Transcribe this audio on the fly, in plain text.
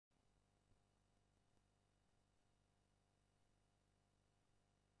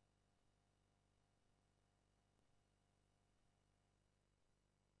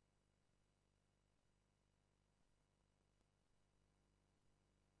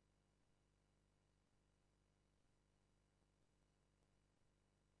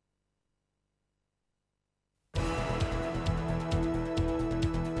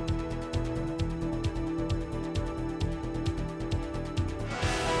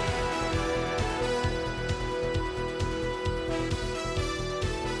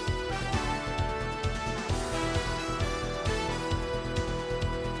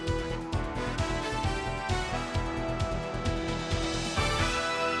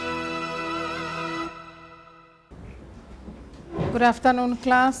Good afternoon,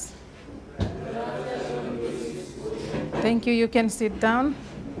 class. Thank you. You can sit down.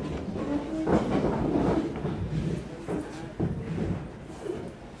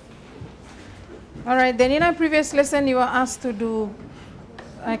 All right, then in our previous lesson, you were asked to do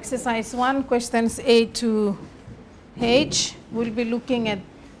exercise 1, questions A to H. We'll be looking at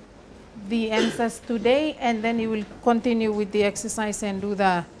the answers today, and then you will continue with the exercise and do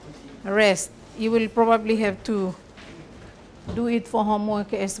the rest. You will probably have to do it for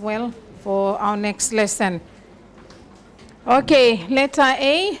homework as well for our next lesson. Okay, letter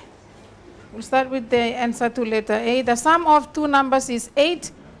A. We'll start with the answer to letter A. The sum of two numbers is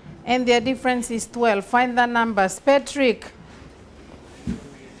 8, and their difference is 12. Find the numbers. Patrick.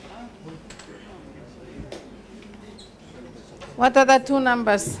 What are the two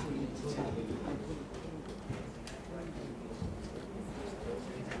numbers?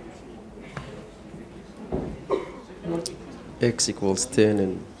 X equals 10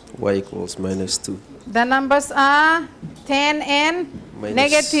 and Y equals -2. The numbers are 10 and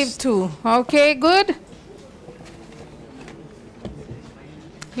 -2. Okay, good.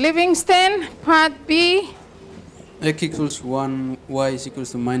 Livingston, part B. X equals 1, Y is equals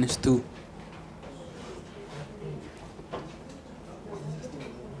to -2.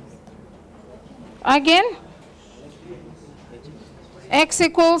 Again. X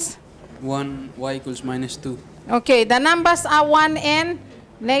equals? 1, Y equals -2. Okay, the numbers are 1 and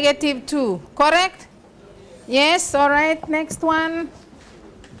 -2, correct? Yes, all right, next one.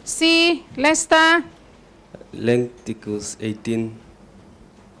 C, Lester. Length equals 18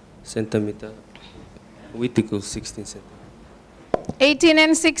 centimeter. Width equals 16 centimeter. 18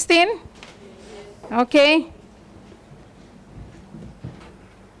 and 16? Okay.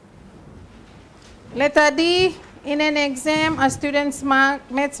 Letter D, in an exam, a student's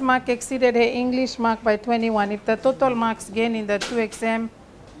maths mark exceeded her English mark by 21. If the total marks gained in the two exams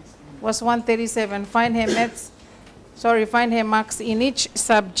was 137, find her marks in each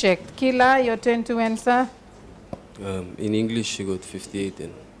subject. Kila, your turn to answer. In English, she got 58,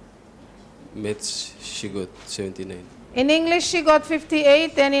 and maths, she got 79. In English, she got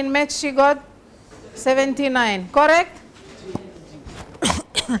 58, and in maths, she got 79. Correct?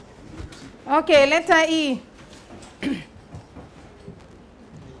 Okay, letter E.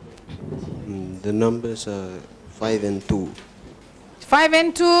 The numbers are 5 and 2. 5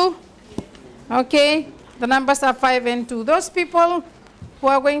 and 2. Okay, the numbers are 5 and 2. Those people who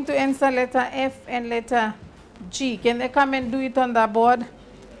are going to answer letter F and letter G, can they come and do it on the board?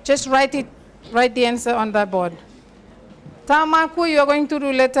 Just write the answer on the board. Tamaku, you're going to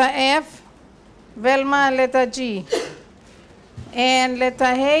do letter F. Velma, letter G. And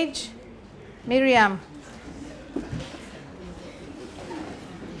letter H, Miriam.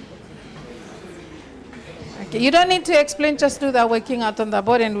 Okay, you don't need to explain, just do the working out on the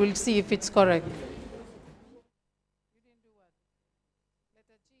board and we'll see if it's correct. You didn't do what?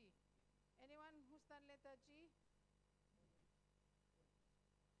 Letter G. Anyone who's done letter G?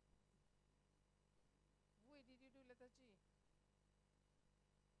 Who did you do letter G?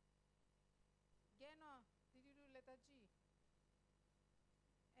 Geno, did you do letter G?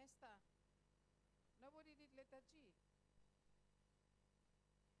 Esther? Nobody did letter G?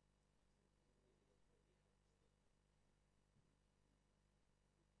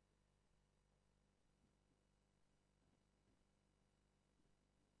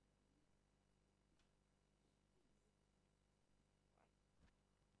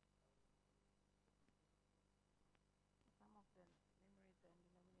 Sum of the numerator and denominator is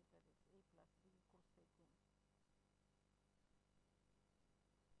a plus b equals 13. Because a is the numerator and b is the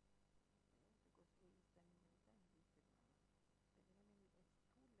denominator.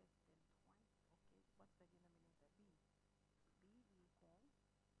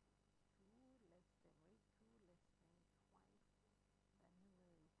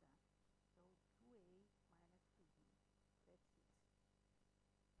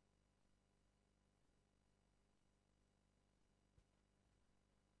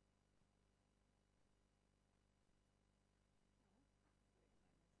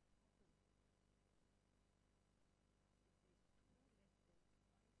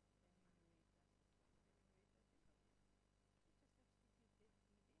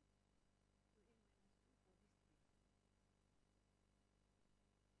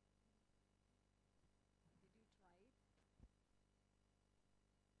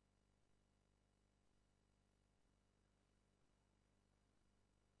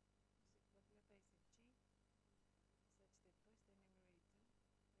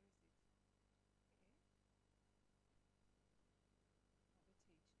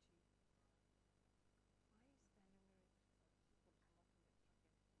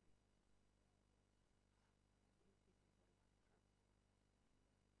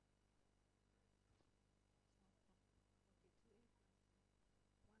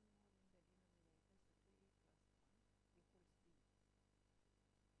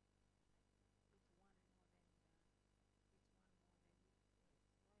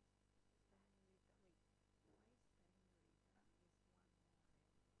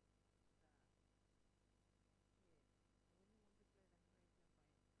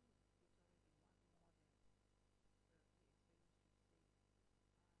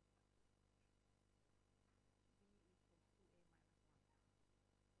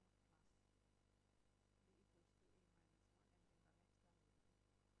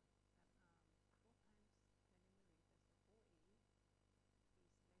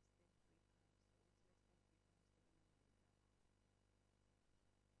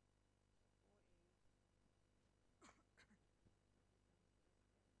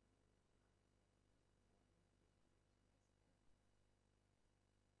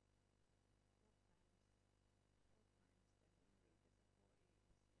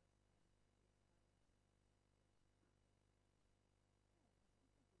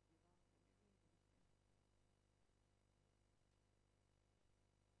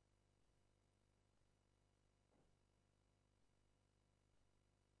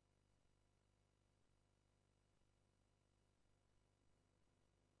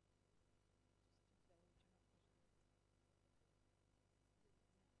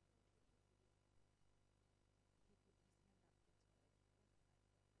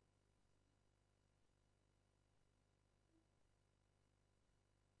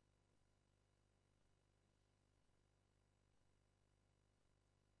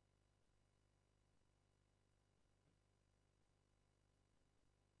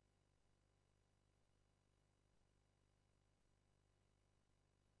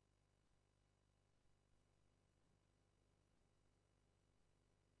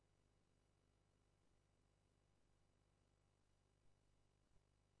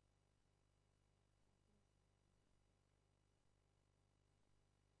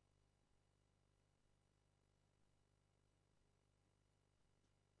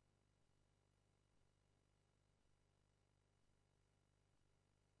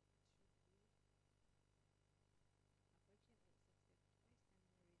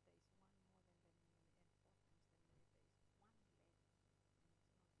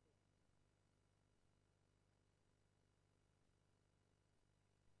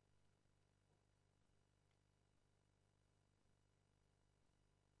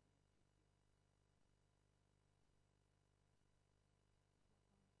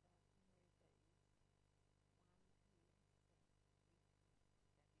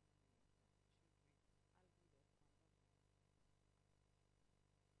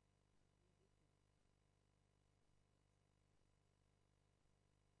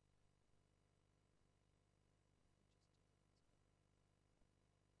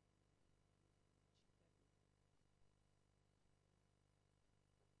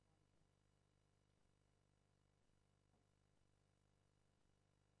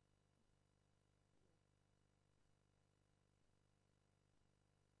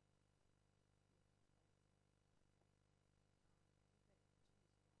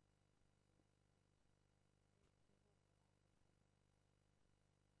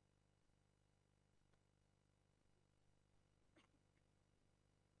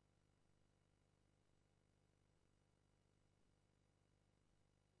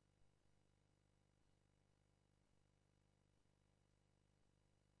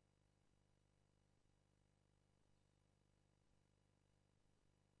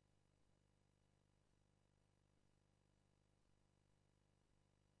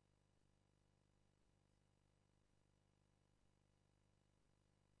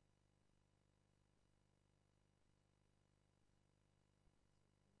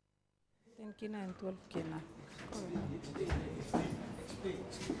 10 kina and 12 kina.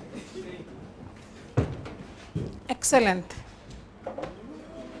 Excellent.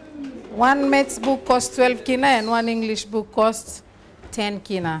 One maths book costs 12 kina and one English book costs 10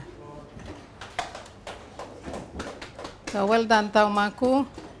 kina. So well done, Taumaku.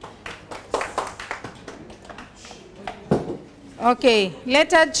 Okay,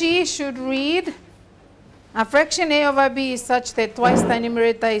 letter G should read, a fraction A over B is such that twice the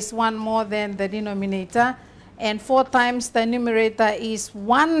numerator is 1 more than the denominator, and 4 times the numerator is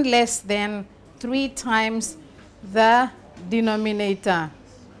 1 less than 3 times the denominator.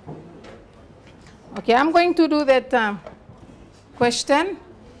 Okay, I'm going to do that question.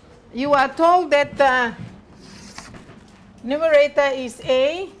 You are told that the numerator is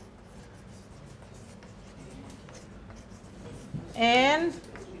A and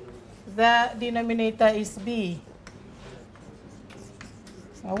the denominator is B.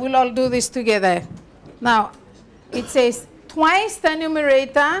 So we'll all do this together. Now, it says twice the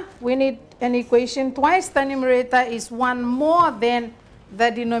numerator, we need an equation, twice the numerator is 1 more than the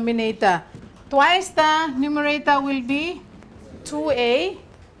denominator. Twice the numerator will be 2A,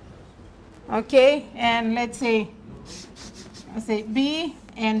 okay, and let's say B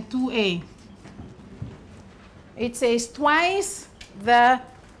and 2A. It says twice the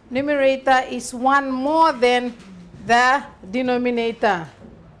numerator is 1 more than the denominator.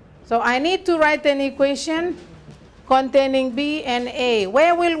 So I need to write an equation containing B and A.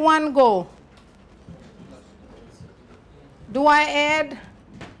 Where will 1 go? Do I add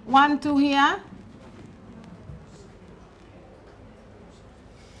 1 to here?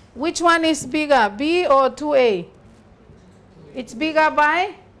 Which one is bigger, B or 2A? It's bigger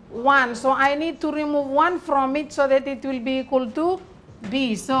by 1. So I need to remove 1 from it so that it will be equal to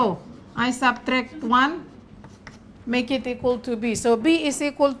B. So I subtract 1, make it equal to B. So B is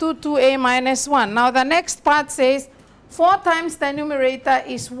equal to 2A minus 1. Now the next part says 4 times the numerator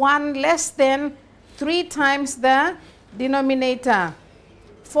is 1 less than 3 times the denominator.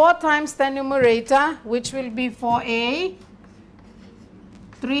 4 times the numerator, which will be 4A,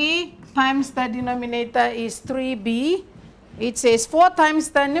 3 times the denominator is 3B. It says 4 times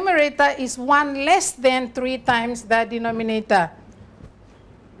the numerator is 1 less than 3 times the denominator.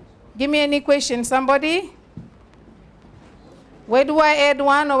 Give me an equation, somebody. Where do I add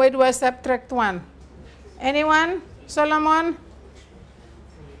 1 or where do I subtract 1? Anyone? Solomon?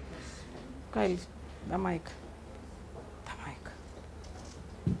 Kyle, the mic. The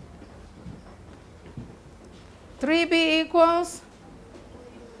mic. 3B equals?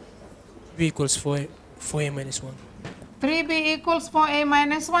 B equals 4A minus 1. 3B equals 4A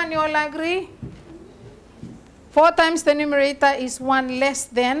minus 1. You all agree? 4 times the numerator is 1 less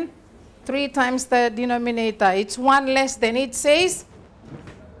than 3 times the denominator. It's 1 less than. It says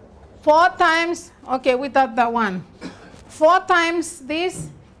 4 times, okay, without the 1. 4 times this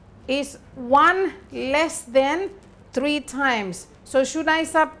is 1 less than 3 times. So should I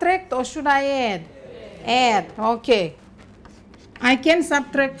subtract or should I add? Add, okay. I can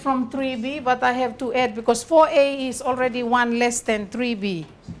subtract from 3B, but I have to add because 4A is already 1 less than 3B.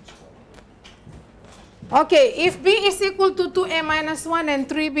 Okay, if B is equal to 2A minus 1 and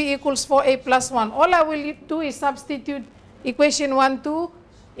 3B equals 4A plus 1, all I will do is substitute equation 1 to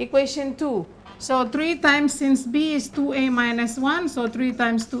equation 2. So 3 times, since B is 2A minus 1, so 3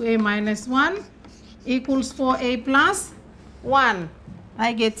 times 2A minus 1 equals 4A plus 1.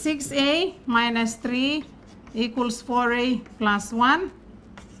 I get 6A minus 3 equals 4A plus 1.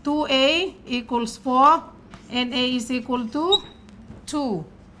 2A equals 4 and A is equal to 2.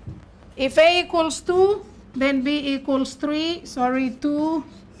 If A equals 2, then B equals 3. Sorry, 2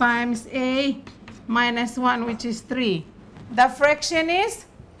 times A minus 1, which is 3. The fraction is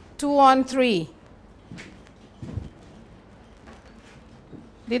 2 on 3.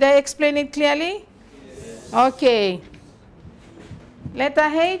 Did I explain it clearly? Yes. Okay.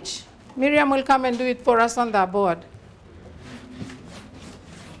 Letter H. Miriam will come and do it for us on the board.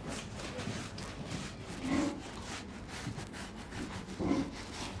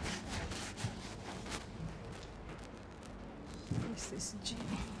 This is G.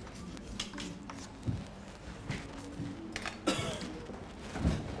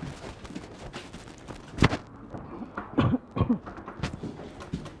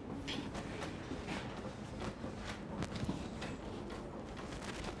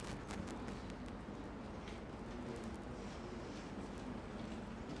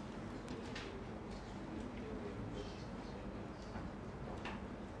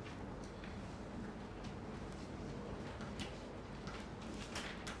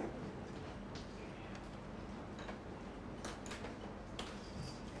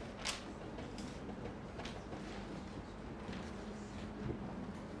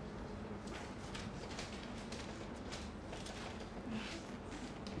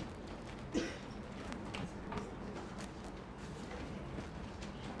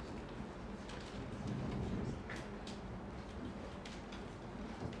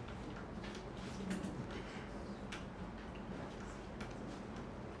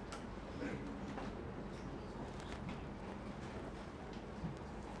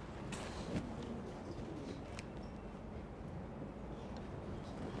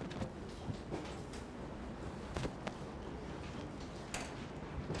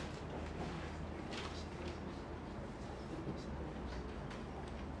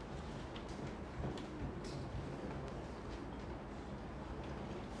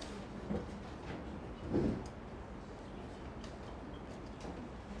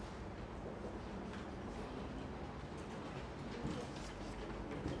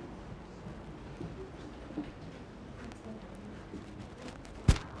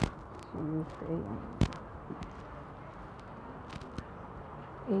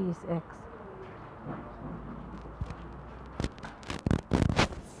 A is X.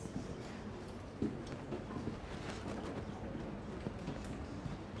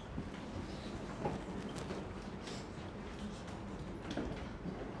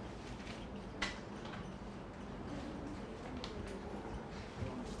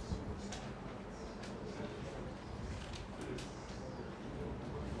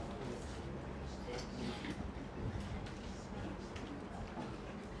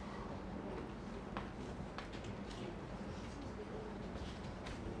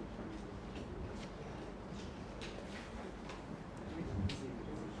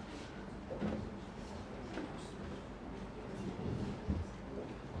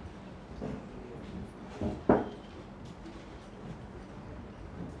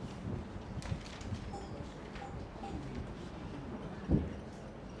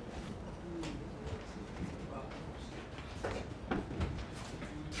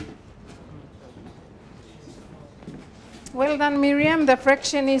 Well done, Miriam. The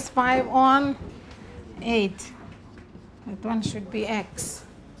fraction is 5 on 8. That one should be X.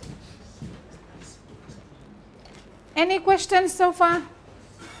 Any questions so far?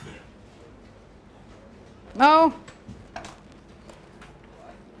 No?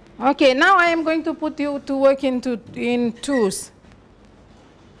 Okay, now I am going to put you to work in twos.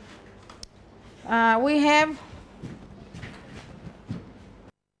 We have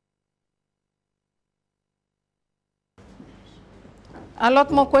a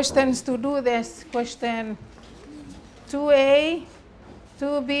lot more questions to do. There's question 2A,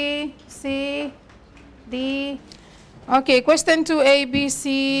 2B, C, D. Okay, question 2A, B,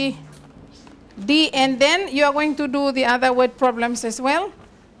 C, D, and then you are going to do the other word problems as well.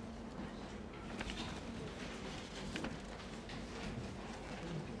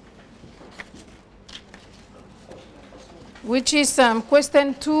 Which is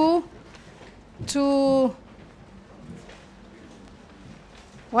question 2 to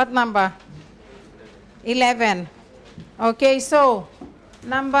what number? 11. Okay, so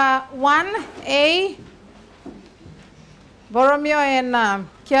number 1A, Boromeo and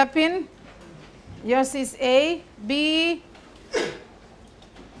Kiapin. Yours is A. B,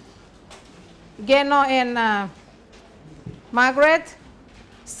 Geno and Margaret.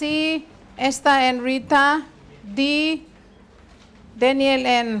 C, Esther and Rita. D, Daniel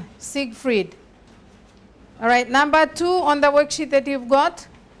and Siegfried. All right, number 2 on the worksheet that you've got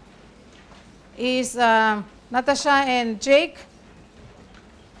is Natasha and Jake.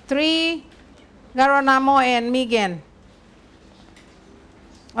 3, Garonamo and Megan.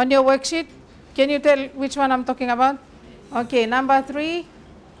 On your worksheet, can you tell which one I'm talking about? Okay, number 3.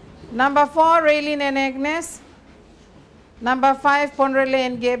 Number 4, Raylene and Agnes. Number 5, Ponrele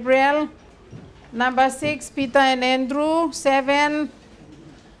and Gabriel. Number 6, Peter and Andrew. 7,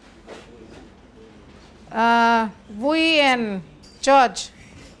 Vui and George.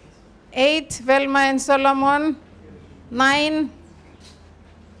 8, Velma and Solomon. 9,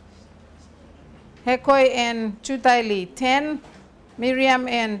 Hekoi and Chutaili. 10, Miriam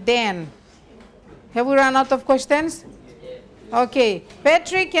and Dan. Have we run out of questions? Okay.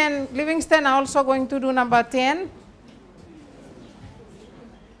 Patrick and Livingston are also going to do number 10.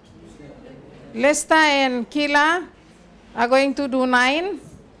 Lesta and Kila are going to do 9.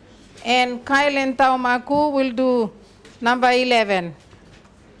 And Kyle and Taumaku will do number 11.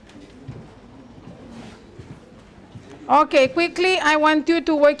 Okay, quickly, I want you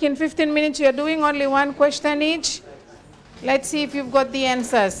to work in 15 minutes. You're doing only one question each. Let's see if you've got the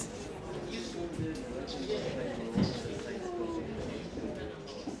answers.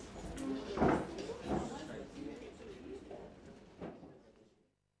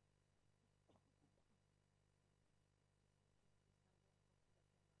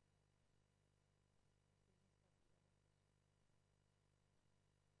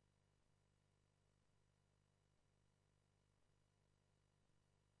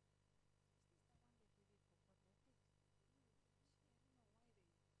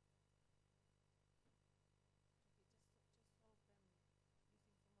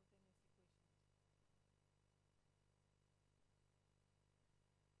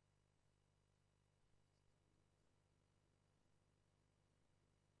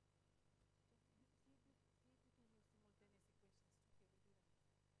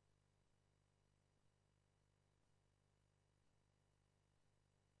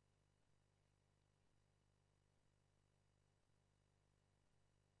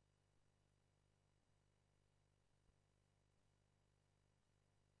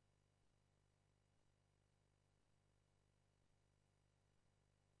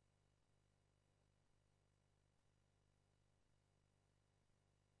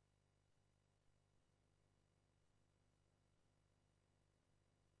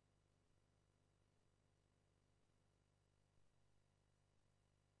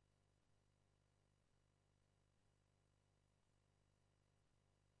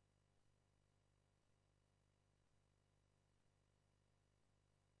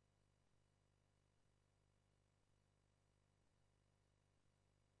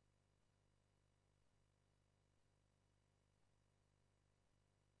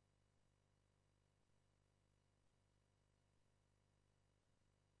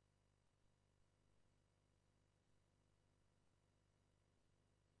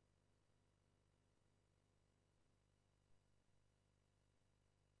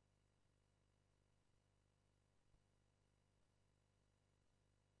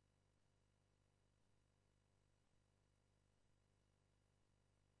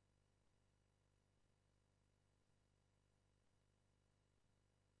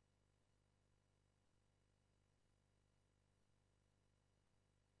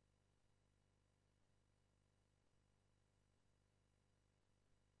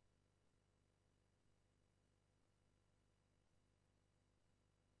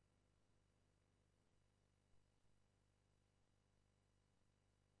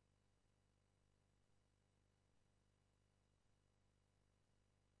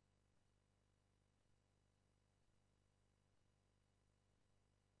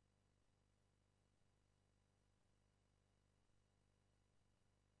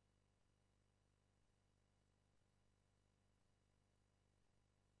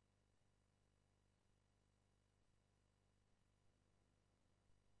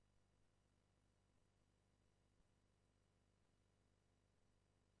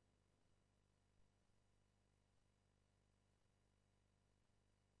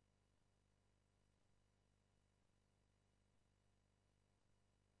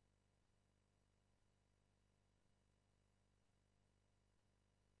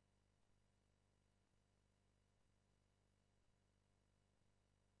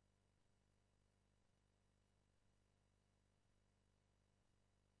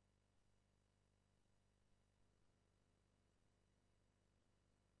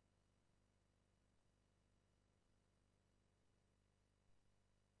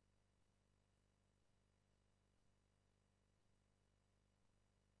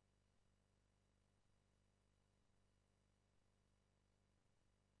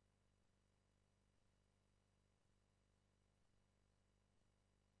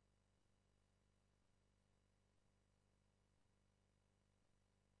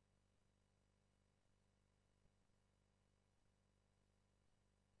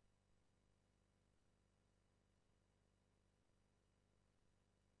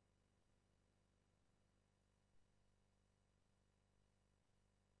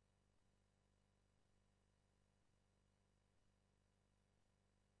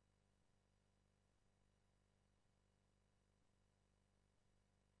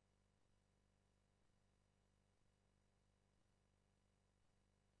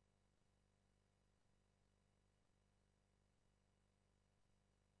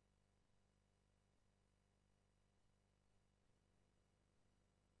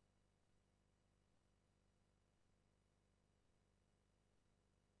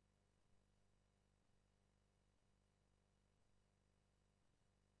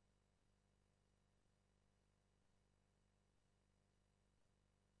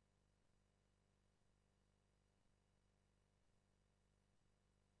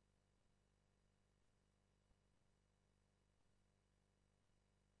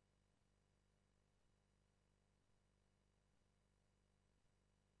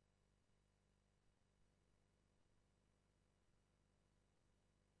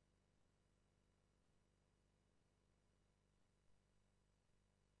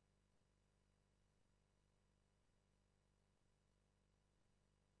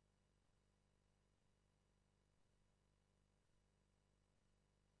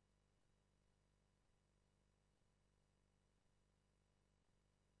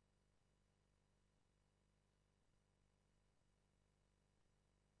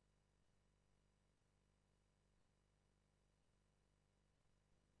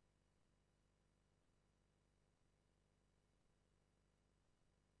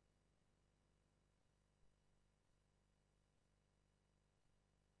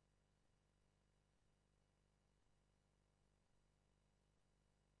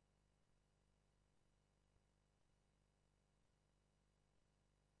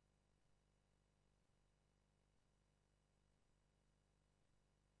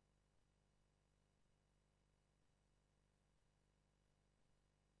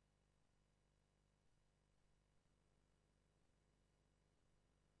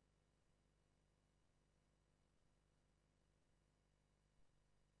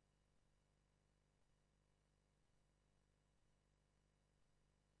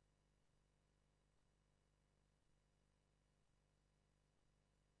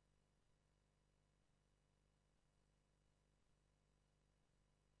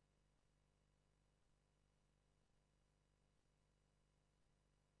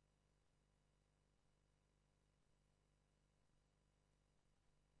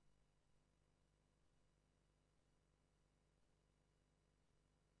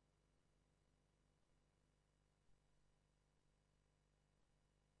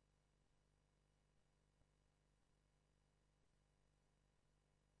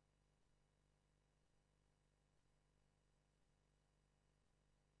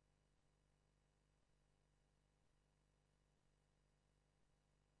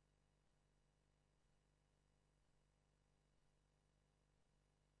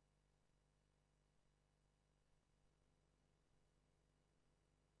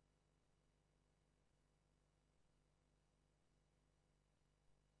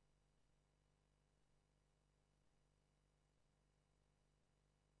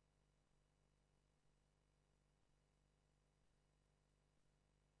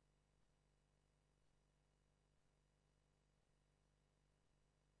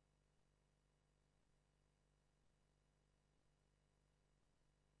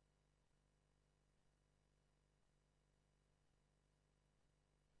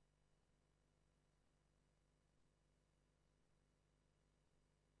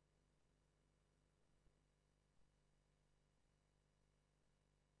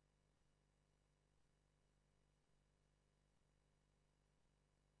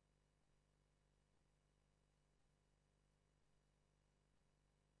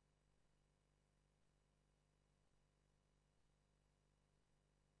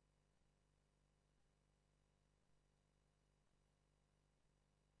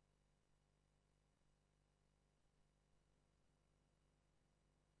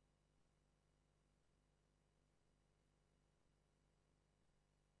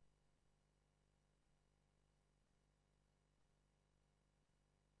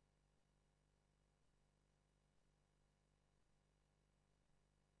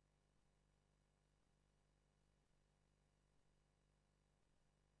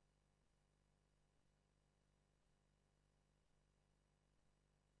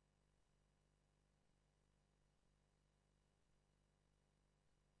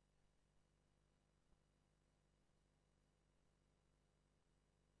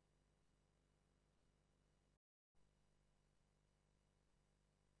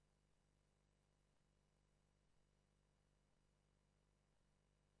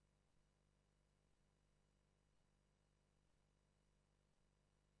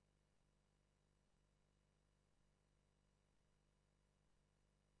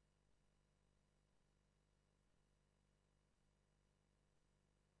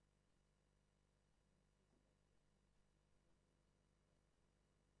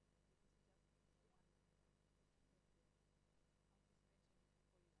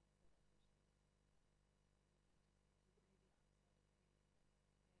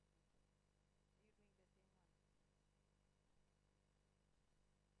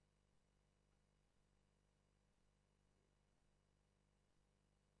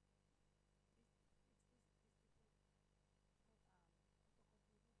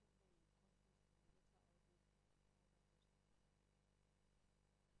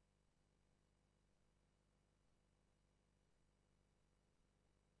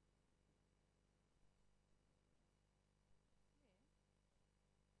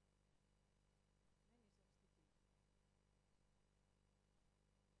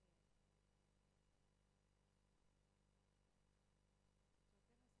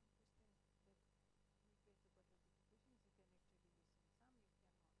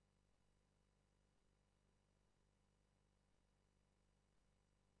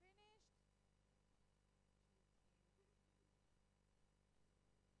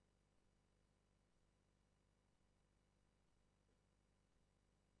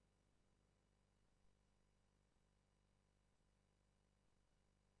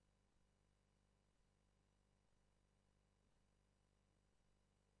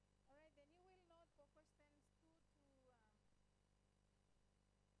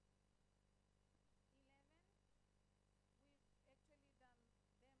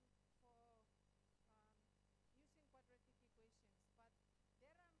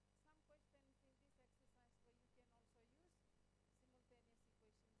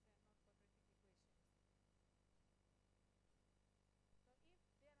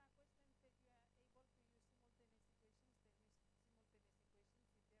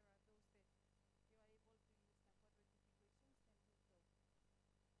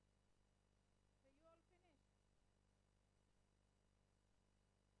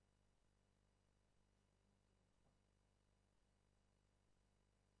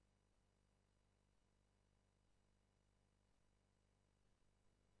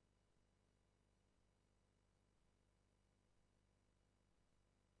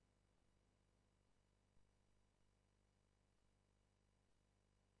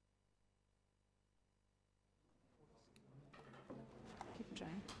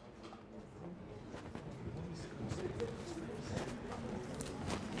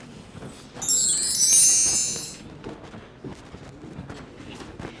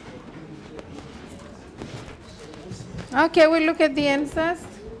 Okay, we look at the answers.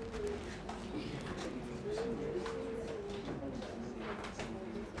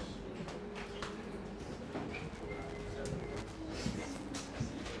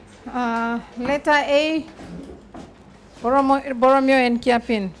 Letter A, Boromeo and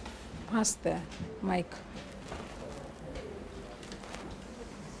Kiapin. Pass the mic.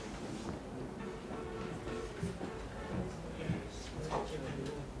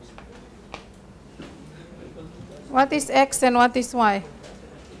 What is X and what is Y?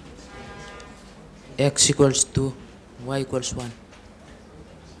 X equals 2, Y equals 1.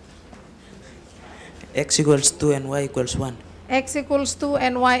 X equals 2 and Y equals 1. X equals 2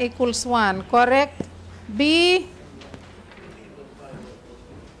 and Y equals 1, correct? B,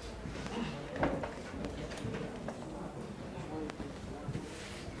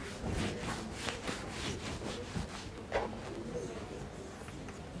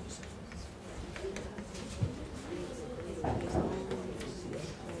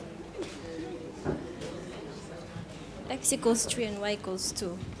 X equals 3 and Y equals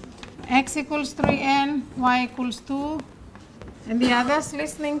 2. X equals 3 and Y equals 2. And the others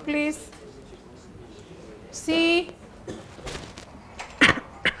listening, please. C,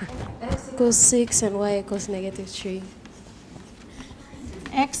 X equals 6 and Y equals -3.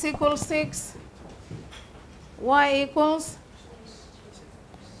 X equals 6, Y equals,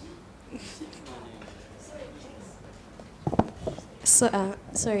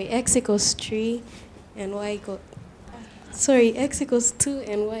 Sorry, X equals 3 and Y equals... X equals 2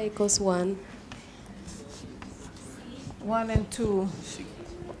 and Y equals 1. 1 and 2.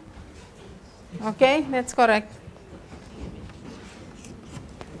 Okay, that's correct.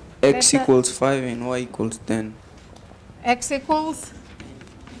 X Letter- equals 5 and Y equals 10. X equals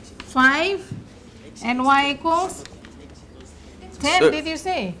 5 and Y equals 10, Sir. did you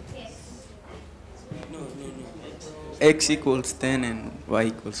say? X equals 10 and Y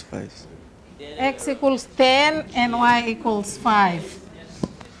equals 5. X equals 10 and Y equals 5.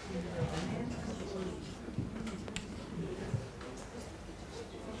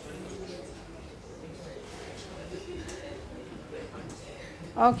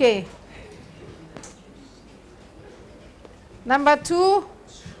 Okay. Number 2.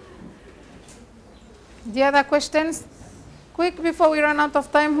 The other questions? Quick before we run out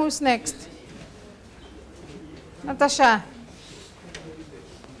of time, who's next? Natasha.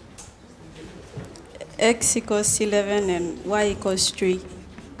 X equals 11 and Y equals 3.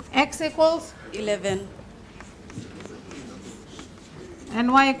 X equals 11. and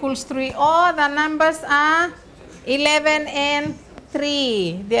Y equals 3. All the numbers are 11 and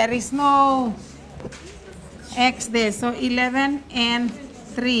 3. There is no X there. So 11 and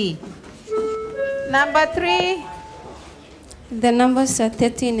 3. Number 3, The numbers are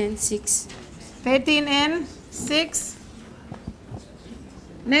 13 and 6. 13 and 6.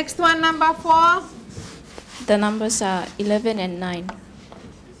 Next one, number 4. The numbers are 11 and 9.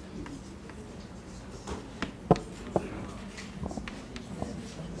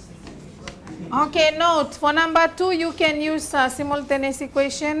 Okay, note, for number 2, you can use simultaneous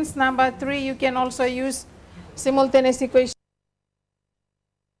equations. Number 3, you can also use simultaneous equations.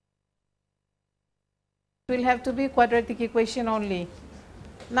 It will have to be quadratic equation only.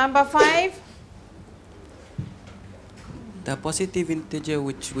 Number 5, The positive integer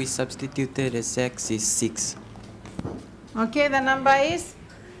which we substituted as x is 6. okay, the number is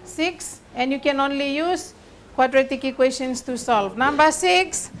 6, and you can only use quadratic equations to solve. Number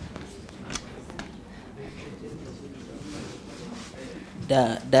 6,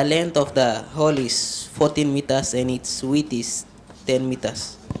 The length of the hole is 14 meters and its width is 10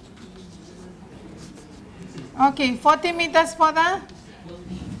 meters. okay, 40 meters for the,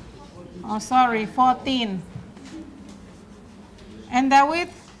 14. And the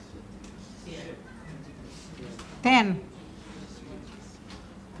width? 10.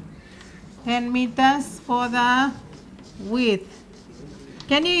 10 meters for the width.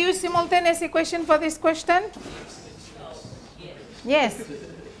 Can you use simultaneous equation for this question? Yes.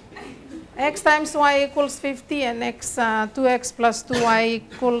 X times y equals 50 and 2x plus 2y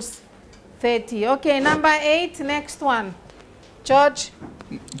equals 30. Okay, number 8, next one. George?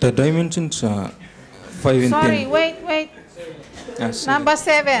 The dimensions are 5 and Sorry, 10. wait. Yes. Number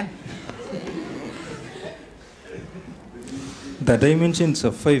 7. The dimensions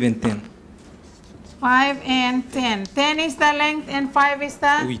are 5 and 10. 5 and 10. 10 is the length and 5 is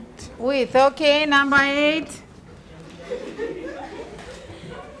the Width. width. Okay, number 8.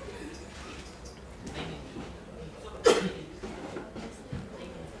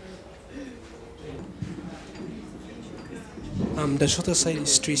 The shorter side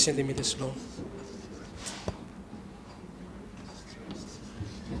is 3 centimeters long.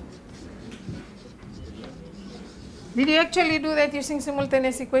 Did you actually do that using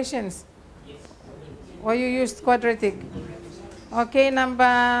simultaneous equations? Or you used quadratic? Okay,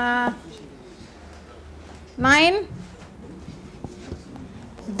 number 9.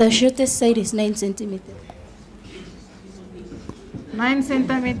 The shortest side is 9 centimeters. 9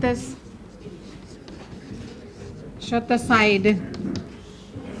 centimeters. Shorter side.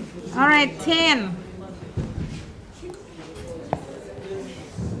 All right, 10.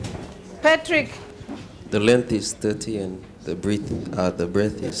 Patrick. The length is 30 and the breadth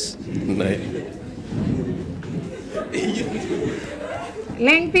is 9.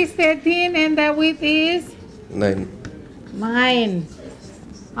 Length is 13 and the width is 9. 9.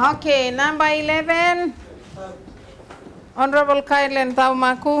 Okay, number 11. Honorable Kailen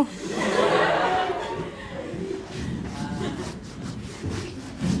Taumaku.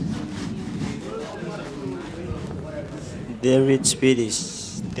 The average speed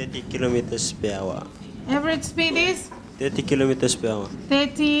is 30 kilometers per hour. Average speed is 30 kilometers per hour.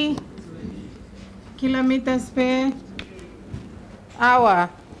 30 kilometers per hour.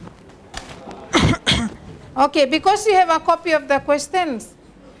 Okay, because you have a copy of the questions,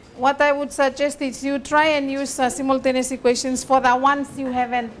 what I would suggest is you try and use simultaneous equations for the ones you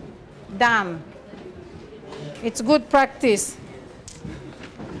haven't done. It's good practice.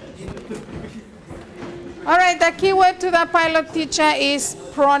 All right, the key word to the pilot teacher is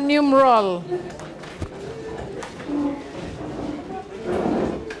pronumeral.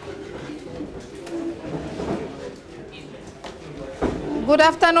 Good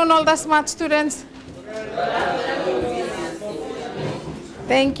afternoon, all the smart students.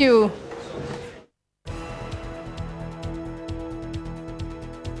 Thank you.